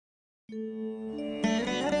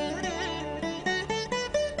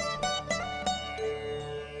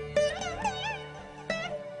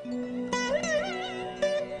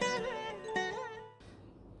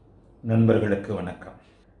நண்பர்களுக்கு வணக்கம்.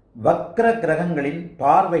 வக்ர கிரகங்களின்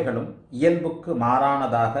பார்வைகளும் இயல்புக்கு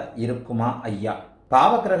மாறானதாக இருக்குமா ஐயா?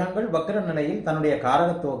 பாவ கிரகங்கள் வக்ர நிலையில் தன்னுடைய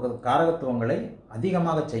காரகத்துவங்களை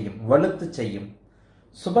அதிகமாக செய்யும், வலுத்து செய்யும்.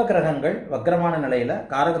 சுப கிரகங்கள் வக்ரமான நிலையில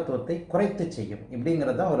காரகத்துவத்தை குறைத்து செய்யும்.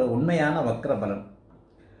 இப்படிங்கிறது ஒரு உண்மையான வக்ர பலன்.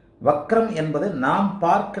 வக்ரம் என்பது நாம்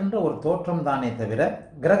பார்க்கின்ற ஒரு தோற்றம் தானே தவிர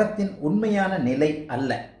கிரகத்தின் உண்மையான நிலை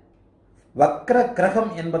அல்ல. வக்ர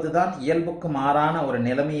கிரகம் என்பதுதான் இயல்புக்கு மாறான ஒரு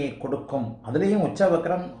நிலைமையை கொடுக்கும். அதுலேயும்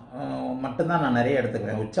உச்சவக்ரம் மட்டும்தான் நான் நிறைய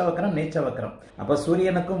எடுத்துக்கிறேன். உச்சவக்ரம், நீச்சவக்ரம். அப்போ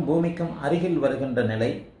சூரியனுக்கும் பூமிக்கும் அருகில் வருகின்ற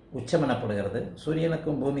நிலை உச்சம் எனப்படுகிறது.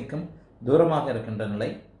 சூரியனுக்கும் பூமிக்கும் தூரமாக இருக்கின்ற நிலை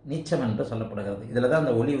நீச்சம் என்று சொல்லப்படுகிறது. இதில் தான்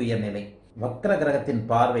அந்த ஒளி உயர் நிலை. வக்ர கிரகத்தின்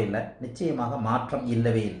பார்வையில் நிச்சயமாக மாற்றம்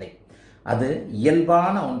இல்லவே இல்லை. அது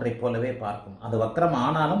இயல்பான ஒன்றை போலவே பார்க்கும். அது வக்ரம்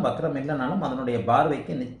ஆனாலும் வக்ரம் இல்லைனாலும் அதனுடைய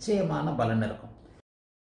பார்வைக்கு நிச்சயமான பலன் இருக்கும்.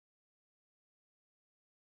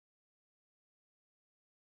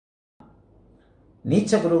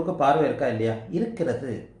 நீச்ச குருவுக்கு பார்வை இருக்கா இல்லையா?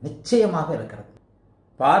 இருக்கிறது, நிச்சயமாக இருக்கிறது.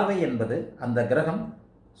 பார்வை என்பது அந்த கிரகம்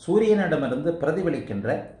சூரியனிடமிருந்து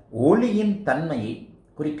பிரதிபலிக்கின்ற ஒளியின் தன்மையை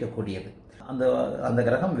குறிக்கக்கூடியது. அந்த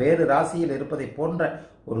கிரகம் வேறு ராசியில் இருப்பதை போன்ற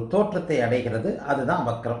ஒரு தோற்றத்தை அடைகிறது. அதுதான்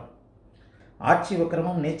வக்ரம். ஆட்சி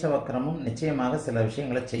வக்ரமும் நீச்ச வக்ரமும் நிச்சயமாக சில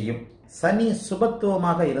விஷயங்களை செய்யும். சனி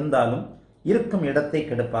சுபத்துவமாக இருந்தாலும் இருக்கும் இடத்தை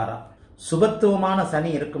கெடுப்பாரா? சுபத்துவமான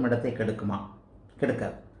சனி இருக்கும் இடத்தை கெடுக்குமா?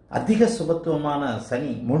 கெடுக்காது. அதிக சுபத்துவமான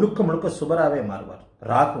சனி முழுக்க முழுக்க சுபராகவே மாறுவார்,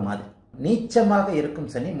 ராகு மாதிரி. நீச்சமாக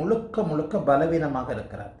இருக்கும் சனி முழுக்க முழுக்க பலவீனமாக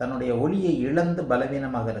இருக்கிறார், தன்னுடைய ஒளியை இழந்து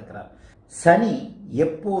பலவீனமாக இருக்கிறார். சனி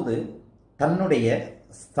எப்போது தன்னுடைய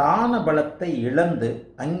ஸ்தான பலத்தை இழந்து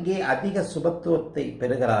அங்கே அதிக சுபத்துவத்தை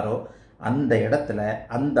பெறுகிறாரோ அந்த இடத்துல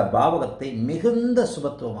அந்த பாவகத்தை மிகுந்த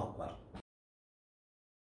சுபத்துவமாக்குவார்.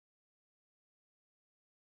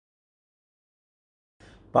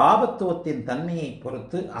 பாவத்துவத்தின் தன்மையை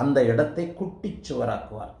பொறுத்து அந்த இடத்தை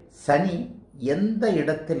குட்டிச்சுவராக்குவார். சனி எந்த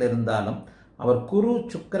இடத்தில் இருந்தாலும் அவர் குரு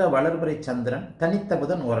சுக்கிர வளர்பிறை சந்திரன் தனித்த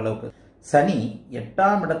புதன் ஓரளவுக்கு. சனி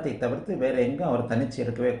 8ஆம் இடத்தை தவிர்த்து வேற எங்கும் அவர் தனிச்சு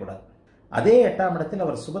இருக்கவே கூடாது. அதே 8ஆம் இடத்தில்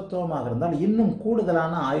அவர் சுபத்துவமாக இருந்தால் இன்னும்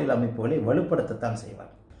கூடுதலான ஆயுள் அமைப்புகளை வலுப்படுத்தத்தான்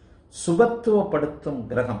செய்வார். சுபத்துவப்படுத்தும்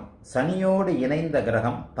கிரகம், சனியோடு இணைந்த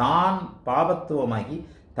கிரகம் தான் பாவத்துவமாகி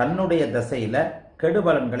தன்னுடைய தசையில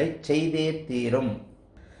கெடுபலன்களை செய்தே தீரும்.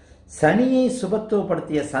 சனியை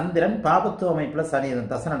சுபத்துவப்படுத்திய சந்திரன் பாபத்துவ அமைப்புல சனி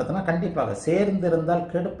தசை நடத்தினா கண்டிப்பாக சேர்ந்து இருந்தால்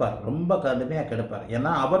கெடுப்பார், ரொம்ப கடுமையாக கெடுப்பார்.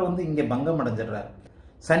 ஏன்னா அவர் இங்கே பங்கம் அடைஞ்சிடுறார்.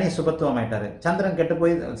 சனி சுபத்துவம் ஆயிட்டாரு, சந்திரன் கெட்டு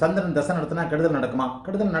போய் சந்திரன் தசை நடத்தினா கெடுதல் நடக்குமா?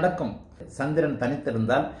 கெடுதல் நடக்கும். சந்திரன்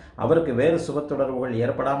தனித்திருந்தால் அவருக்கு வேறு சுபத்தொடர்புகள்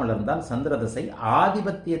ஏற்படாமல் இருந்தால் சந்திர தசை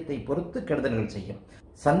ஆதிபத்தியத்தை பொறுத்து கெடுதல்கள் செய்யும்.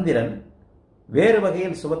 சந்திரன் வேறு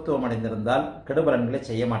வகையில் சுபத்துவம் அடைந்திருந்தால் கெடுபலன்களை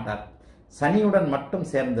செய்ய மாட்டார். சனியுடன் மட்டும்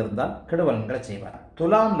சேர்ந்திருந்தால் கெடுபலன்களை செய்வார்.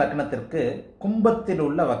 துலாம் லக்னத்திற்கு கும்பத்தில்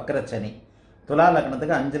உள்ள வக்கரச்சனி, துலா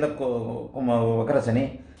லக்னத்துக்கு 5ல வக்கரச்சனி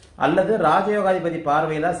அல்லது ராஜயோகாதிபதி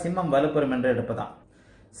பார்வையில சிம்மம் வலுப்பெறும் என்று எடுப்பதாம்.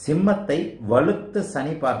 சிம்மத்தை வலுத்து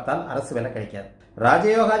சனி பார்த்தால் அரசு வேலை கிடைக்காது.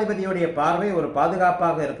 ராஜயோகாதிபதியுடைய பார்வை ஒரு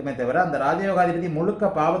பாதுகாப்பாக இருக்குமே தவிர அந்த ராஜயோகாதிபதி முழுக்க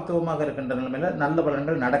பாவத்துவமாக இருக்கின்ற நிலைமையில நல்ல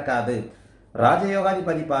பலன்கள் நடக்காது.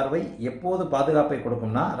 ராஜயோகாதிபதி பார்வை எப்போது பாதுகாப்பை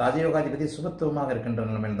கொடுக்கும்னா ராஜயோகாதிபதி சுபத்துவமாக இருக்கின்ற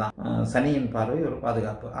நிலைமையில் தான் சனியின் பார்வை ஒரு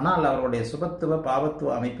பாதுகாப்பு. ஆனால் அவருடைய சுபத்துவ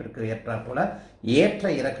பாவத்துவ அமைப்பிற்கு ஏற்றாற் போல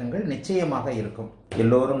ஏற்ற இறக்கங்கள் நிச்சயமாக இருக்கும்.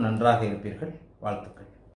 எல்லோரும் நன்றாக இருப்பீர்கள். வாழ்த்துக்கள்.